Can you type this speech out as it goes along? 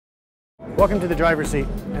Welcome to the driver's seat,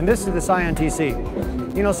 and this is the Scion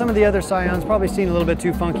TC. You know, some of the other Scions probably seem a little bit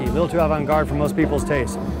too funky, a little too avant-garde for most people's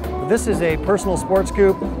taste. But this is a personal sports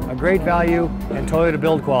coupe, a great value, and Toyota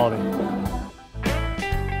build quality.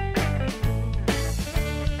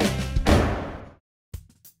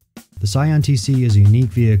 The Scion TC is a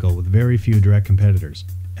unique vehicle with very few direct competitors.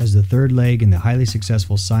 As the third leg in the highly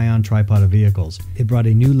successful Scion tripod of vehicles, it brought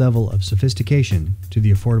a new level of sophistication to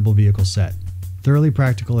the affordable vehicle set. Thoroughly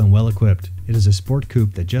practical and well-equipped, it is a sport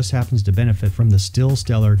coupe that just happens to benefit from the still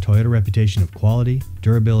stellar Toyota reputation of quality,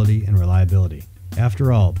 durability, and reliability.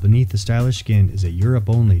 After all, beneath the stylish skin is a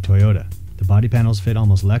Europe-only Toyota. The body panels fit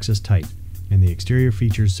almost Lexus tight, and the exterior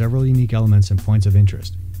features several unique elements and points of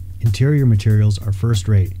interest. Interior materials are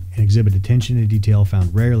first-rate and exhibit attention to detail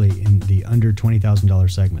found rarely in the under $20,000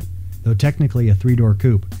 segment. Though technically a three-door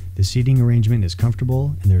coupe, the seating arrangement is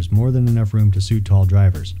comfortable and there's more than enough room to suit tall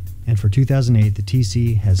drivers. And for 2008, the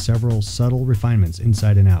TC has several subtle refinements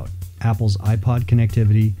inside and out. Apple's iPod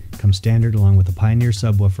connectivity comes standard along with a Pioneer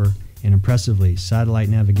subwoofer, and impressively, satellite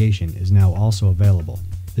navigation is now also available.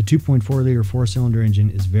 The 2.4-liter four-cylinder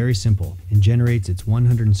engine is very simple and generates its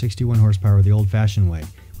 161 horsepower the old-fashioned way,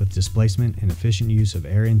 with displacement and efficient use of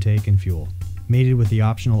air intake and fuel. Mated with the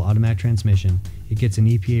optional automatic transmission, it gets an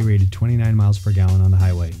EPA-rated 29 miles per gallon on the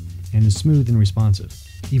highway and is smooth and responsive.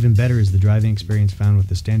 Even better is the driving experience found with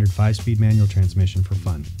the standard 5-speed manual transmission for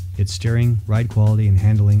fun. Its steering, ride quality, and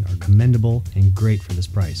handling are commendable and great for this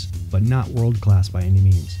price, but not world-class by any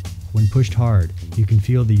means. When pushed hard, you can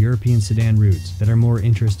feel the European sedan roots that are more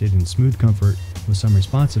interested in smooth comfort with some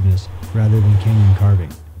responsiveness rather than canyon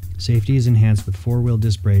carving. Safety is enhanced with 4-wheel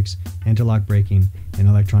disc brakes, anti-lock braking, and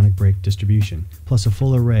electronic brake distribution, plus a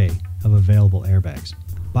full array of available airbags.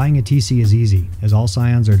 Buying a TC is easy, as all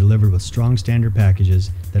Scions are delivered with strong standard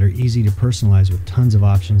packages that are easy to personalize with tons of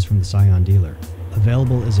options from the Scion dealer.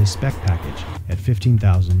 Available is a spec package at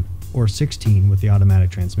 $15,000 or $16,000 with the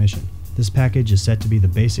automatic transmission. This package is set to be the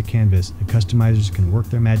basic canvas that customizers can work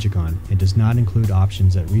their magic on and does not include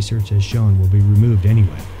options that research has shown will be removed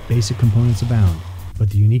anyway. Basic components abound, but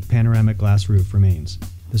the unique panoramic glass roof remains.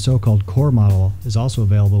 The so-called core model is also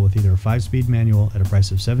available with either a 5-speed manual at a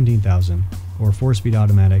price of $17,000 or a 4-speed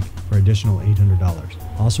automatic for additional $800.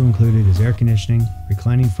 Also included is air conditioning,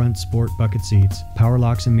 reclining front sport bucket seats, power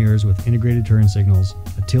locks and mirrors with integrated turn signals,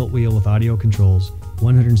 a tilt wheel with audio controls,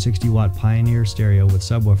 160-watt Pioneer stereo with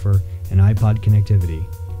subwoofer and iPod connectivity,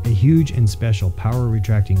 a huge and special power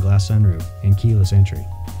retracting glass sunroof, and keyless entry.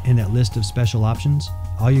 And that list of special options?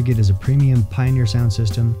 All you get is a premium Pioneer sound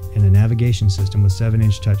system and a navigation system with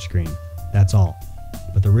 7-inch touchscreen. That's all.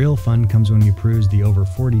 But the real fun comes when you peruse the over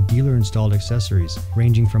 40 dealer-installed accessories,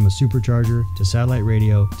 ranging from a supercharger to satellite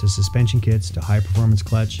radio to suspension kits to high-performance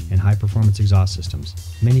clutch and high-performance exhaust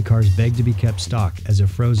systems. Many cars beg to be kept stock as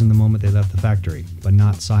if frozen the moment they left the factory, but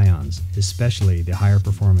not Scions, especially the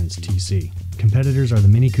higher-performance TC. Competitors are the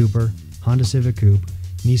Mini Cooper, Honda Civic Coupe,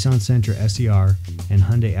 Nissan Sentra SER, and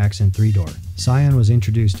Hyundai Accent 3-door. Scion was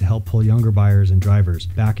introduced to help pull younger buyers and drivers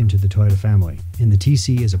back into the Toyota family, and the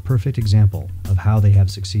TC is a perfect example of how they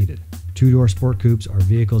have succeeded. Two-door sport coupes are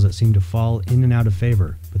vehicles that seem to fall in and out of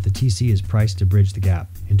favor, but the TC is priced to bridge the gap.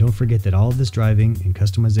 And don't forget that all of this driving and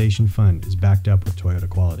customization fun is backed up with Toyota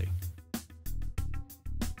quality.